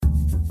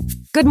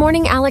Good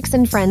morning, Alex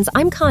and friends.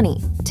 I'm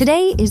Connie.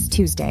 Today is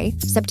Tuesday,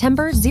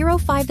 September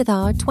 05,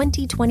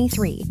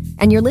 2023,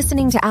 and you're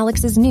listening to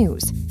Alex's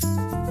News.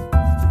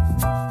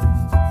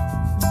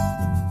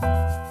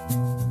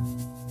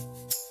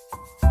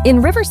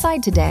 In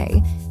Riverside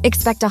today,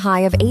 expect a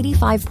high of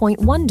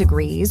 85.1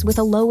 degrees with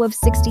a low of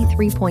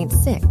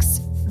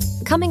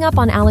 63.6. Coming up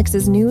on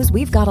Alex's News,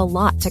 we've got a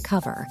lot to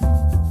cover.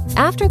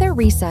 After their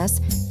recess,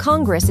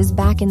 Congress is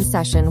back in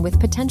session with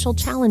potential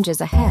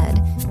challenges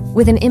ahead,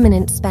 with an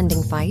imminent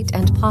spending fight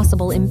and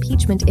possible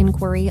impeachment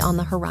inquiry on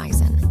the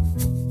horizon.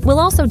 We'll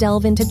also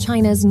delve into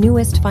China's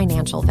newest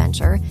financial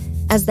venture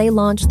as they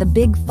launch the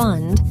Big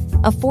Fund,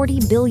 a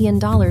 $40 billion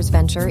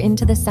venture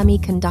into the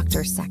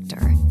semiconductor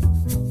sector.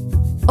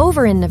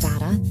 Over in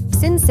Nevada,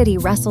 Sin City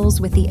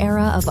wrestles with the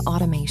era of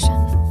automation.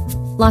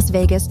 Las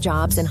Vegas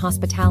jobs in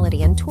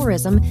hospitality and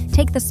tourism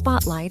take the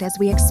spotlight as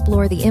we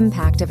explore the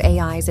impact of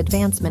AI's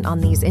advancement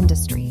on these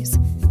industries.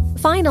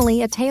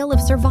 Finally, a tale of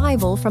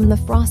survival from the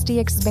frosty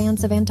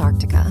expanse of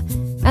Antarctica,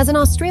 as an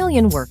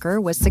Australian worker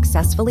was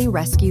successfully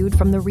rescued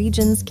from the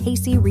region's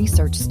Casey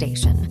Research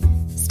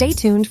Station. Stay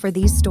tuned for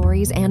these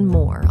stories and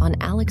more on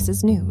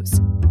Alex's News.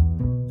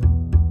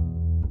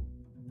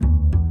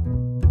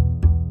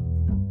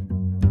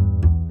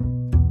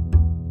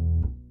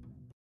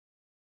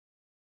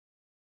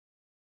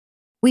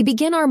 We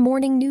begin our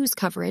morning news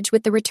coverage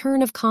with the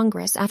return of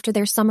Congress after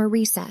their summer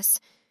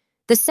recess.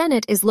 The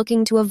Senate is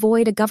looking to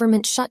avoid a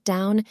government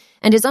shutdown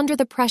and is under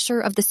the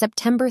pressure of the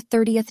September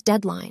 30th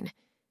deadline.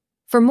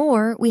 For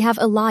more, we have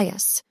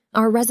Elias,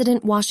 our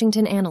resident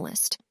Washington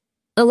analyst.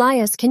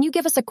 Elias, can you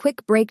give us a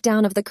quick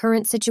breakdown of the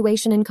current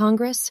situation in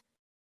Congress?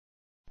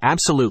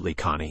 Absolutely,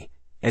 Connie.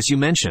 As you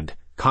mentioned,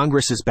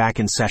 Congress is back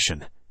in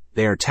session.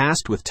 They are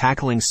tasked with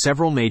tackling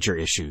several major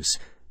issues.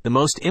 The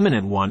most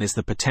imminent one is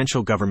the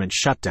potential government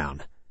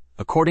shutdown.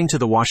 According to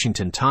the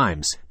Washington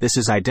Times, this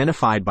is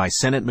identified by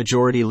Senate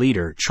Majority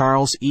Leader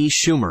Charles E.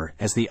 Schumer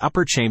as the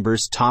upper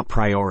chamber's top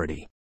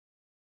priority.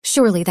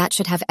 Surely that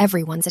should have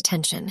everyone's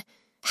attention.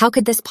 How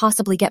could this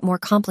possibly get more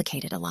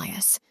complicated,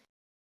 Elias?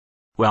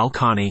 Well,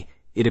 Connie,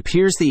 it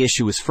appears the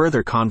issue is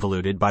further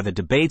convoluted by the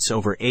debates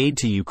over aid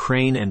to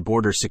Ukraine and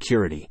border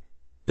security.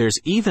 There's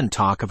even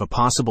talk of a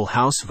possible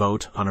House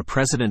vote on a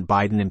President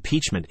Biden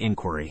impeachment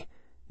inquiry.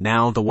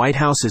 Now, the White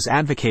House is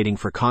advocating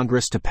for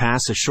Congress to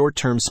pass a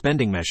short-term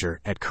spending measure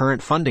at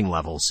current funding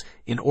levels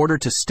in order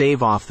to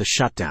stave off the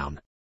shutdown.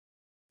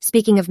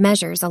 Speaking of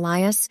measures,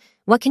 Elias,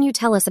 what can you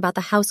tell us about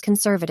the House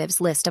Conservatives'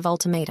 list of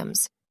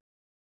ultimatums?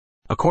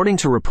 According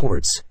to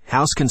reports,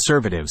 House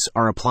Conservatives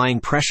are applying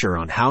pressure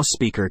on House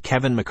Speaker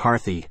Kevin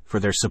McCarthy for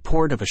their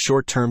support of a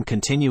short-term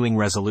continuing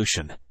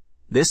resolution.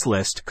 This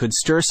list could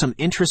stir some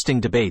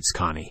interesting debates,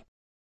 Connie.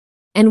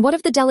 And what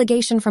of the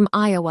delegation from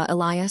Iowa,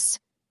 Elias?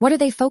 What are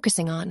they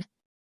focusing on?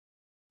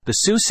 The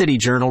Sioux City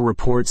Journal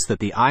reports that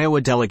the Iowa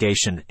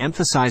delegation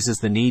emphasizes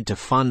the need to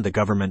fund the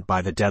government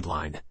by the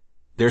deadline.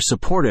 They're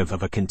supportive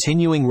of a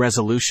continuing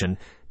resolution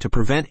to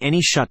prevent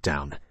any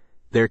shutdown.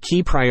 Their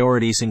key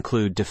priorities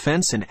include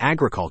defense and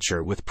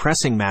agriculture, with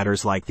pressing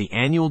matters like the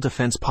annual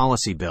defense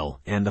policy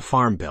bill and the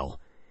farm bill.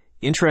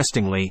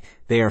 Interestingly,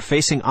 they are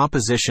facing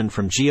opposition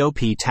from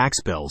GOP tax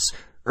bills,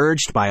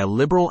 urged by a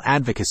liberal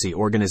advocacy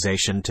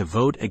organization to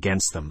vote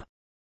against them.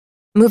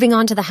 Moving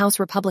on to the House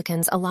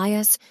Republicans,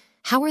 Elias,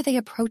 how are they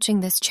approaching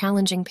this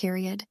challenging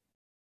period?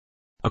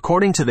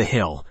 According to The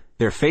Hill,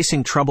 they're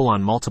facing trouble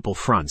on multiple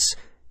fronts.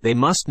 They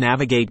must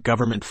navigate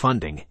government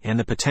funding and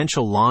the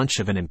potential launch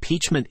of an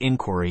impeachment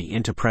inquiry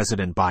into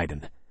President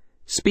Biden.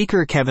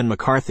 Speaker Kevin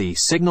McCarthy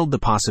signaled the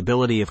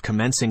possibility of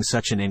commencing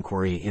such an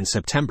inquiry in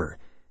September.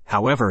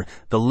 However,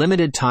 the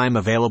limited time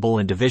available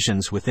and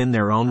divisions within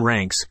their own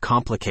ranks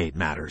complicate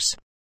matters.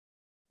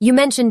 You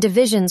mentioned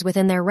divisions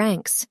within their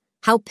ranks.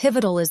 How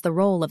pivotal is the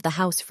role of the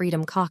House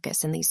Freedom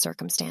Caucus in these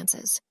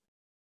circumstances?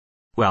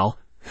 Well,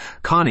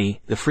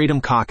 Connie, the Freedom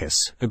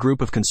Caucus, a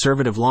group of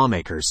conservative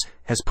lawmakers,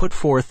 has put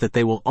forth that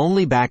they will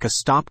only back a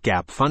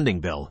stopgap funding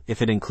bill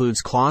if it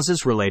includes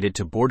clauses related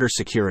to border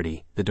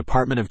security, the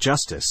Department of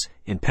Justice,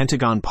 and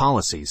Pentagon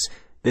policies.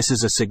 This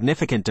is a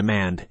significant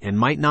demand and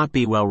might not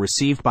be well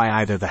received by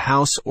either the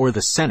House or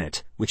the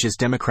Senate, which is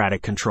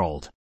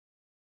Democratic-controlled.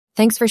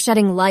 Thanks for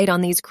shedding light on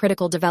these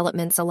critical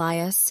developments,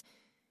 Elias.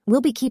 We'll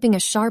be keeping a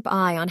sharp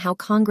eye on how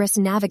Congress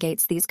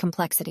navigates these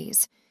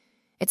complexities.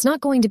 It's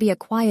not going to be a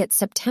quiet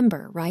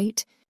September,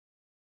 right?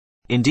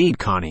 Indeed,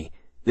 Connie.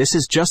 This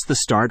is just the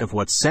start of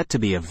what's set to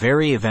be a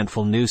very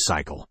eventful news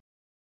cycle.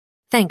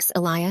 Thanks,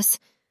 Elias.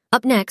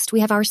 Up next, we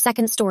have our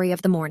second story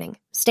of the morning.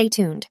 Stay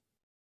tuned.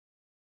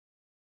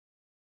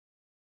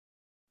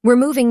 We're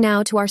moving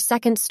now to our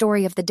second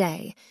story of the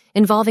day,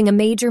 involving a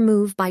major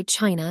move by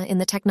China in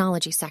the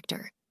technology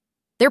sector.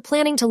 They're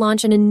planning to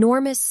launch an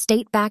enormous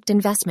state-backed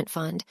investment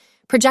fund,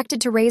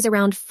 projected to raise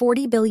around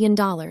 $40 billion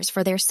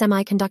for their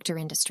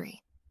semiconductor industry.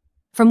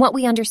 From what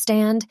we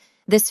understand,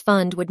 this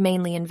fund would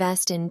mainly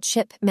invest in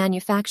chip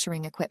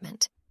manufacturing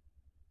equipment.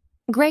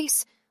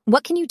 Grace,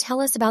 what can you tell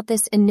us about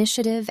this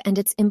initiative and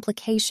its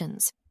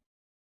implications?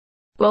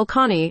 Well,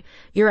 Connie,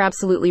 you're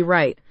absolutely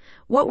right.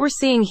 What we're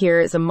seeing here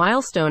is a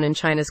milestone in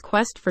China's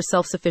quest for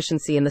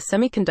self-sufficiency in the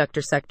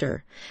semiconductor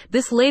sector.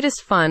 This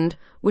latest fund,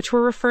 which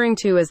we're referring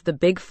to as the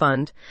Big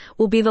Fund,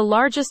 will be the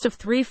largest of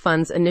 3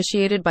 funds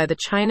initiated by the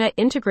China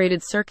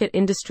Integrated Circuit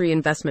Industry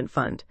Investment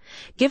Fund.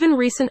 Given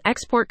recent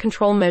export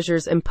control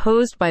measures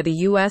imposed by the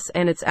U.S.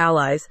 and its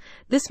allies,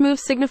 this move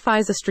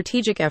signifies a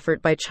strategic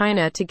effort by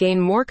China to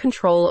gain more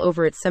control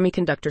over its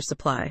semiconductor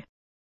supply.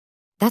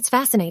 That's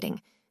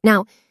fascinating.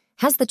 Now,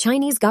 has the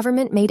Chinese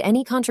government made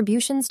any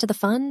contributions to the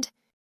fund?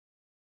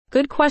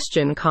 Good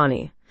question,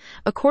 Connie.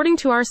 According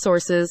to our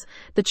sources,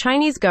 the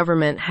Chinese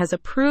government has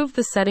approved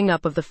the setting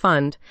up of the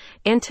fund,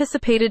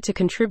 anticipated to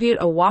contribute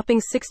a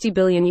whopping 60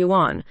 billion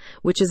yuan,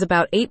 which is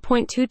about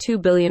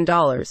 $8.22 billion,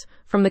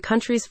 from the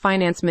country's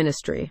finance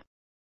ministry.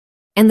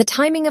 And the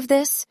timing of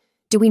this?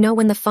 Do we know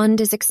when the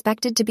fund is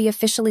expected to be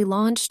officially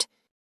launched?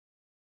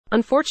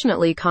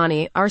 Unfortunately,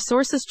 Connie, our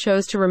sources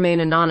chose to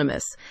remain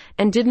anonymous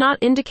and did not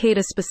indicate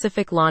a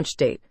specific launch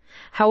date.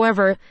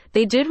 However,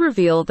 they did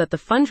reveal that the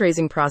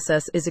fundraising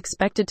process is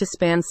expected to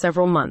span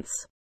several months.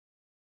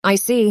 I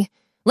see.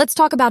 Let's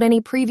talk about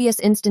any previous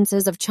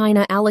instances of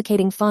China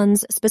allocating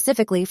funds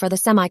specifically for the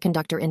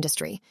semiconductor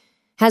industry.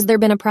 Has there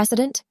been a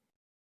precedent?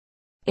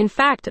 In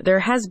fact, there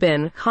has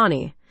been,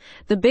 Connie.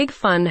 The Big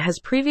Fund has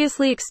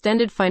previously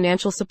extended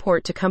financial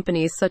support to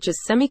companies such as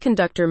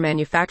Semiconductor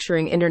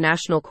Manufacturing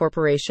International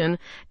Corporation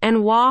and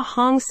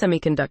Hua-Hong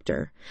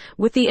Semiconductor.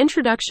 With the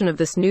introduction of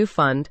this new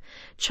fund,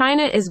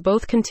 China is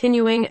both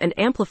continuing and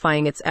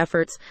amplifying its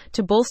efforts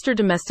to bolster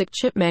domestic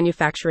chip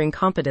manufacturing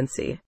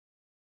competency.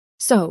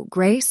 So,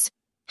 Grace,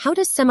 how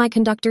does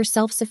semiconductor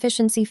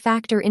self-sufficiency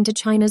factor into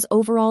China's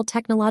overall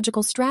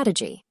technological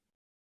strategy?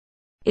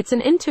 It's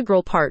an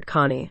integral part,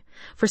 Connie.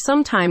 For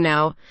some time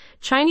now,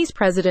 Chinese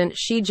President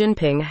Xi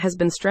Jinping has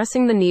been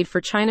stressing the need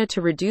for China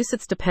to reduce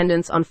its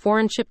dependence on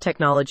foreign chip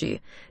technology.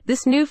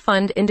 This new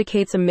fund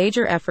indicates a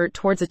major effort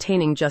towards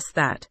attaining just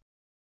that.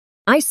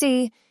 I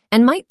see.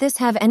 And might this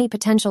have any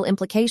potential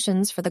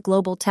implications for the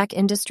global tech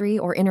industry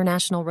or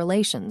international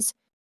relations?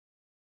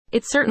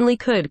 It certainly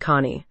could,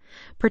 Connie.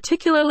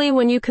 Particularly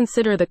when you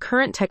consider the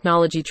current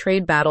technology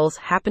trade battles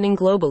happening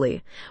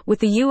globally, with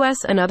the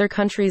U.S. and other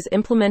countries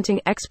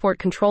implementing export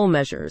control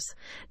measures.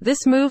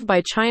 This move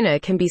by China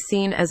can be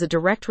seen as a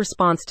direct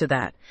response to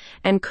that,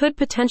 and could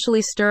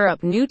potentially stir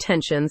up new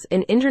tensions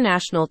in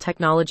international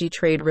technology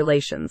trade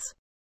relations.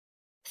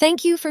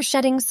 Thank you for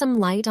shedding some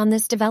light on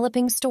this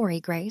developing story,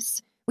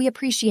 Grace. We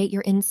appreciate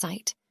your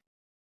insight.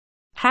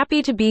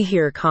 Happy to be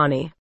here,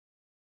 Connie.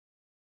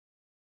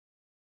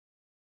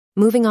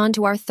 Moving on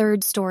to our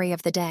third story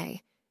of the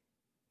day.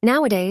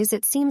 Nowadays,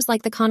 it seems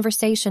like the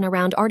conversation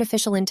around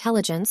artificial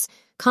intelligence,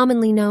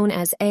 commonly known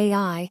as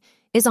AI,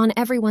 is on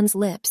everyone's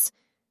lips,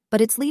 but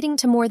it's leading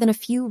to more than a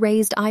few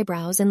raised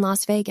eyebrows in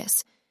Las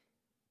Vegas.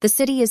 The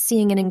city is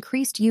seeing an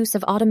increased use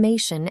of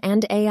automation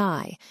and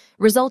AI,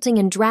 resulting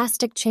in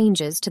drastic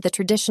changes to the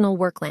traditional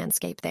work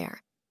landscape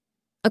there.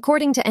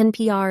 According to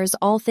NPR's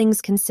All Things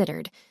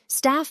Considered,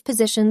 staff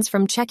positions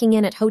from checking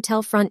in at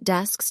hotel front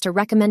desks to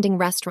recommending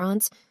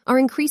restaurants are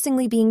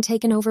increasingly being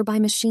taken over by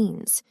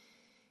machines.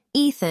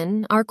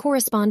 Ethan, our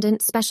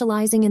correspondent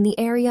specializing in the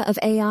area of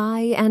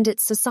AI and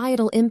its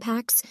societal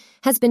impacts,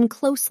 has been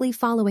closely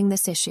following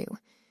this issue.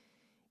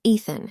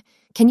 Ethan,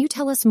 can you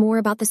tell us more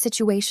about the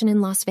situation in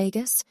Las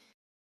Vegas?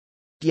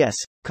 Yes,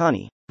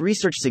 Connie.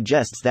 Research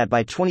suggests that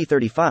by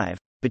 2035,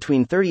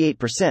 between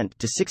 38%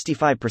 to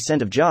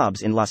 65% of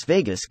jobs in Las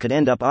Vegas could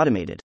end up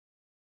automated.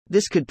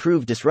 This could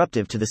prove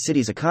disruptive to the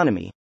city's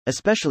economy,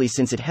 especially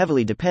since it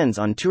heavily depends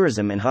on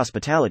tourism and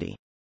hospitality.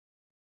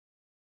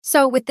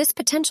 So, with this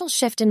potential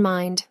shift in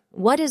mind,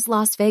 what is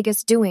Las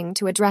Vegas doing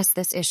to address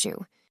this issue?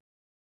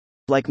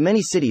 Like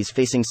many cities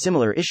facing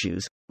similar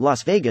issues,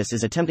 Las Vegas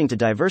is attempting to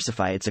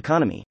diversify its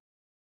economy.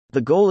 The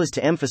goal is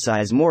to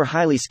emphasize more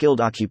highly skilled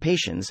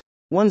occupations,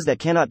 ones that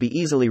cannot be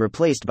easily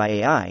replaced by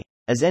AI,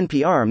 as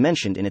NPR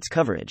mentioned in its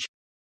coverage.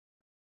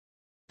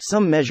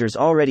 Some measures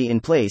already in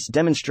place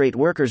demonstrate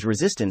workers'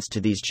 resistance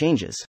to these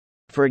changes.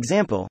 For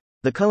example,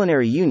 the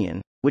Culinary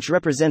Union, which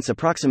represents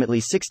approximately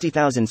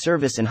 60,000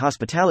 service and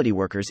hospitality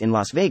workers in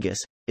Las Vegas,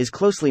 is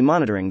closely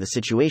monitoring the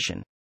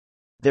situation.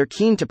 They're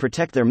keen to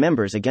protect their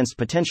members against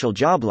potential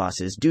job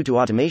losses due to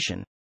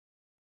automation.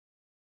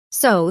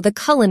 So, the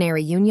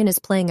Culinary Union is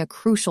playing a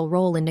crucial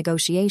role in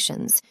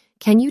negotiations.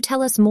 Can you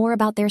tell us more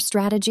about their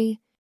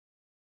strategy?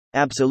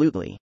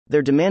 Absolutely.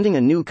 They're demanding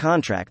a new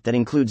contract that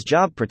includes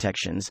job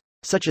protections,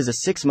 such as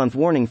a 6-month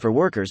warning for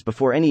workers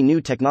before any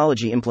new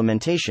technology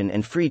implementation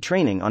and free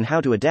training on how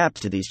to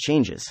adapt to these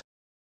changes.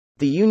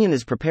 The union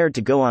is prepared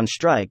to go on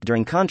strike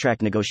during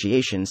contract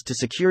negotiations to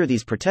secure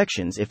these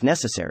protections if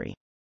necessary.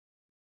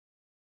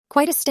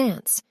 Quite a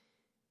stance.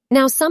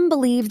 Now, some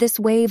believe this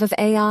wave of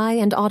AI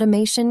and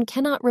automation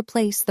cannot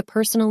replace the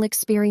personal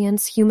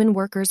experience human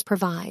workers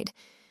provide.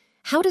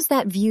 How does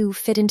that view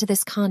fit into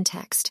this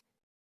context?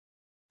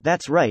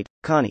 That's right,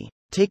 Connie.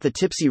 Take the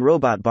Tipsy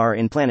Robot Bar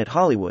in Planet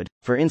Hollywood,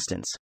 for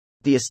instance.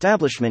 The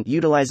establishment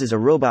utilizes a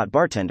robot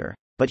bartender,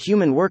 but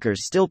human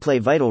workers still play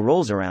vital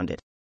roles around it.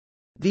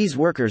 These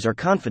workers are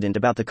confident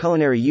about the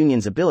culinary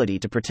union's ability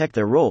to protect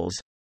their roles,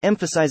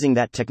 emphasizing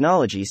that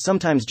technology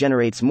sometimes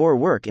generates more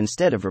work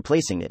instead of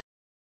replacing it.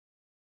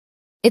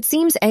 It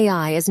seems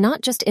AI is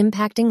not just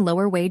impacting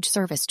lower-wage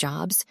service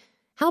jobs.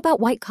 How about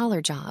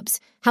white-collar jobs?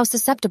 How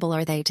susceptible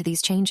are they to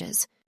these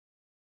changes?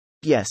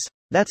 Yes,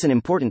 that's an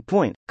important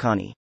point,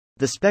 Connie.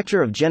 The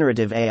specter of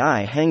generative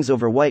AI hangs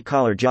over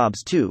white-collar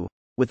jobs too,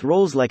 with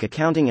roles like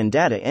accounting and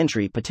data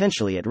entry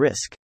potentially at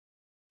risk.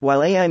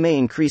 While AI may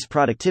increase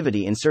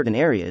productivity in certain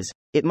areas,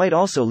 it might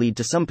also lead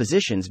to some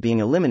positions being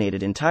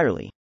eliminated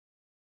entirely.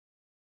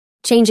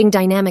 Changing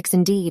dynamics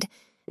indeed.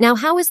 Now,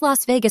 how is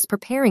Las Vegas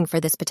preparing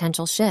for this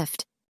potential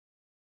shift?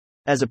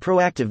 As a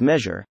proactive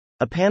measure,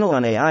 a panel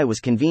on AI was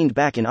convened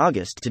back in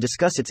August to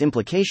discuss its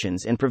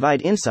implications and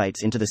provide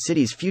insights into the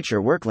city's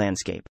future work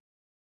landscape.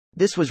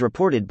 This was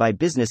reported by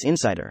Business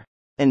Insider.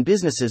 And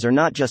businesses are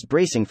not just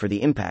bracing for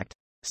the impact,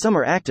 some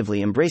are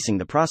actively embracing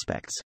the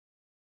prospects.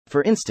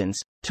 For instance,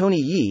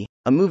 Tony Yi,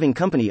 a moving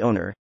company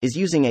owner, is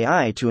using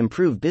AI to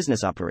improve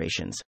business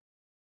operations.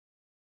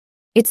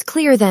 It's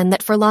clear then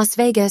that for Las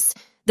Vegas,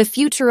 the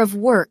future of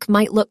work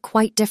might look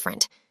quite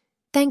different.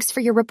 Thanks for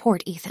your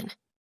report, Ethan.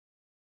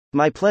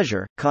 My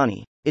pleasure,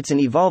 Connie. It's an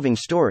evolving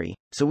story,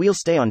 so we'll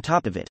stay on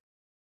top of it.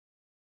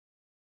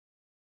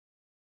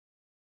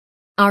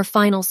 Our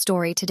final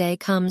story today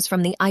comes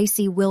from the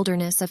icy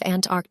wilderness of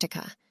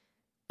Antarctica.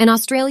 An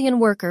Australian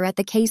worker at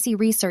the Casey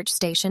Research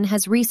Station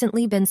has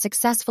recently been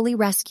successfully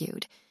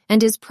rescued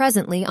and is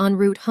presently en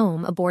route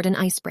home aboard an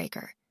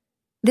icebreaker.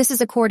 This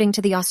is according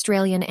to the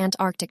Australian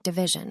Antarctic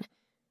Division.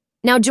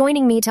 Now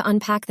joining me to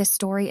unpack this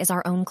story is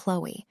our own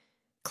Chloe.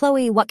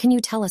 Chloe, what can you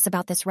tell us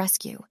about this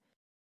rescue?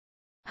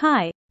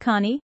 Hi,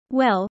 Connie.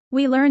 Well,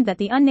 we learned that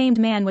the unnamed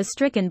man was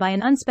stricken by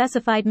an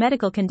unspecified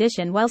medical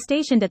condition while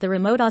stationed at the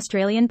remote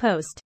Australian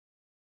post.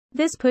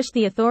 This pushed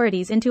the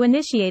authorities into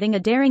initiating a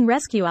daring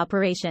rescue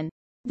operation.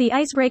 The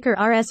icebreaker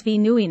RSV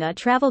Nuina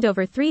traveled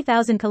over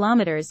 3,000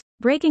 kilometers,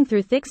 breaking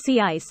through thick sea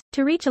ice,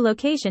 to reach a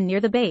location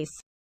near the base.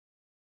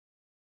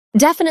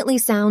 Definitely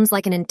sounds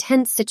like an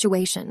intense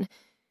situation.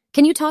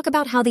 Can you talk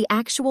about how the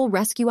actual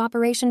rescue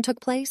operation took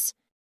place?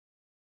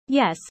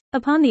 Yes,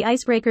 upon the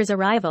icebreaker's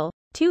arrival,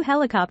 2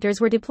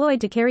 helicopters were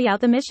deployed to carry out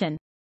the mission.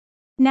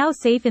 Now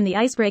safe in the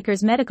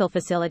icebreaker's medical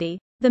facility,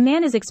 the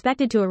man is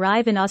expected to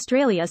arrive in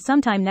Australia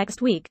sometime next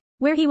week,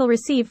 where he will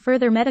receive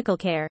further medical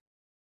care.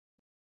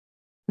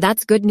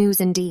 That's good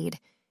news indeed.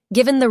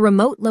 Given the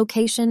remote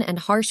location and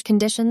harsh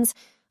conditions,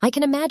 I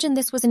can imagine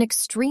this was an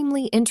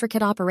extremely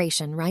intricate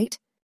operation, right?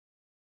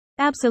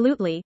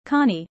 Absolutely,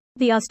 Connie.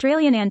 The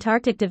Australian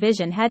Antarctic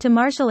Division had to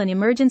marshal an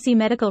emergency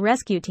medical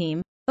rescue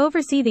team,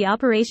 oversee the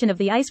operation of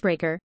the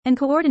icebreaker, and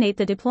coordinate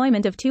the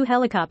deployment of 2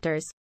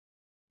 helicopters.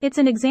 It's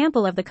an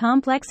example of the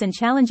complex and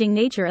challenging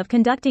nature of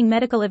conducting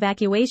medical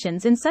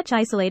evacuations in such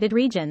isolated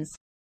regions.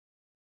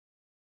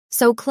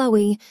 So,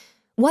 Chloe,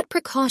 what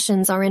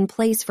precautions are in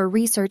place for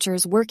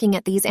researchers working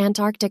at these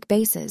Antarctic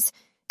bases,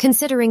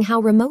 considering how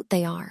remote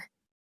they are?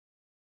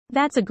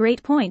 That's a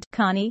great point,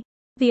 Connie.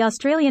 The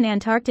Australian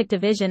Antarctic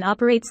Division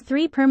operates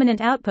 3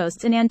 permanent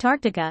outposts in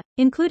Antarctica,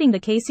 including the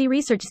Casey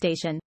Research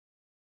Station.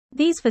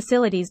 These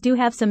facilities do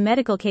have some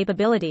medical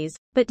capabilities,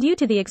 but due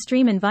to the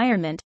extreme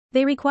environment,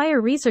 they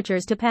require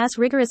researchers to pass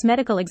rigorous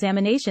medical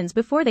examinations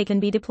before they can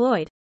be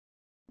deployed.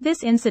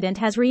 This incident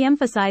has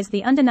re-emphasized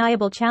the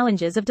undeniable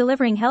challenges of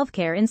delivering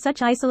healthcare in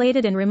such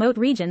isolated and remote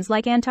regions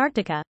like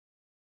Antarctica.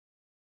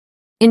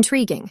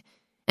 Intriguing.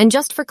 And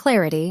just for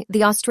clarity,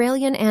 the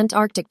Australian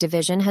Antarctic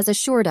Division has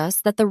assured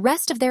us that the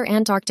rest of their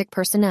Antarctic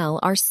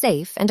personnel are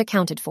safe and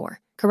accounted for,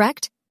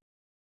 correct?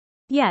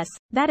 Yes,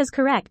 that is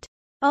correct.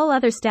 All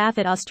other staff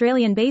at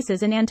Australian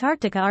bases in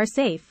Antarctica are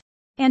safe.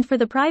 And for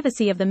the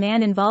privacy of the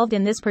man involved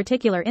in this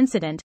particular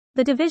incident,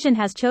 the division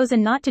has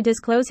chosen not to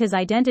disclose his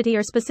identity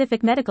or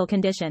specific medical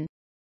condition.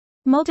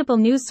 Multiple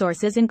news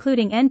sources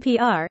including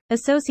NPR,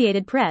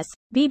 Associated Press,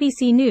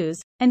 BBC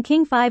News, and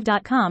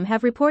King5.com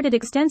have reported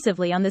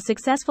extensively on the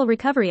successful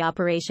recovery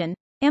operation,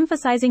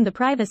 emphasizing the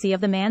privacy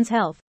of the man's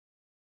health.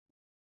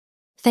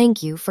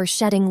 Thank you for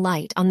shedding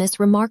light on this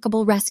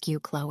remarkable rescue,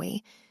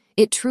 Chloe.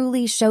 It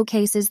truly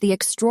showcases the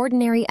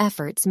extraordinary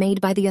efforts made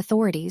by the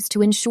authorities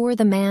to ensure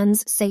the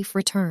man's safe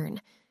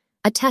return,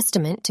 a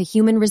testament to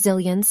human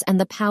resilience and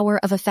the power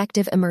of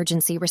effective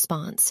emergency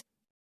response.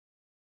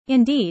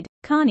 Indeed,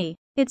 Connie,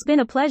 it's been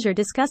a pleasure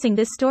discussing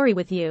this story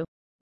with you.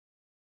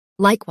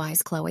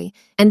 Likewise, Chloe,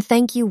 and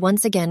thank you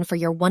once again for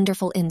your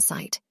wonderful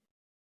insight.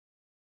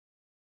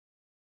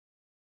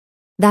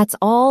 That's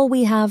all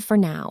we have for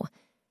now.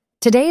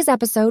 Today's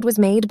episode was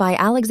made by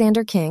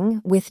Alexander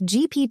King with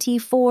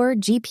GPT-4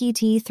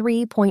 GPT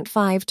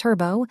 3.5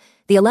 Turbo,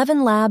 the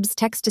ElevenLabs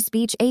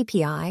Text-to-Speech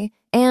API,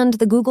 and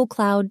the Google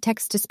Cloud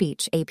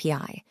Text-to-Speech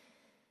API.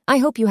 I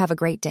hope you have a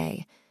great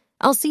day.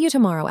 I'll see you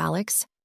tomorrow, Alex.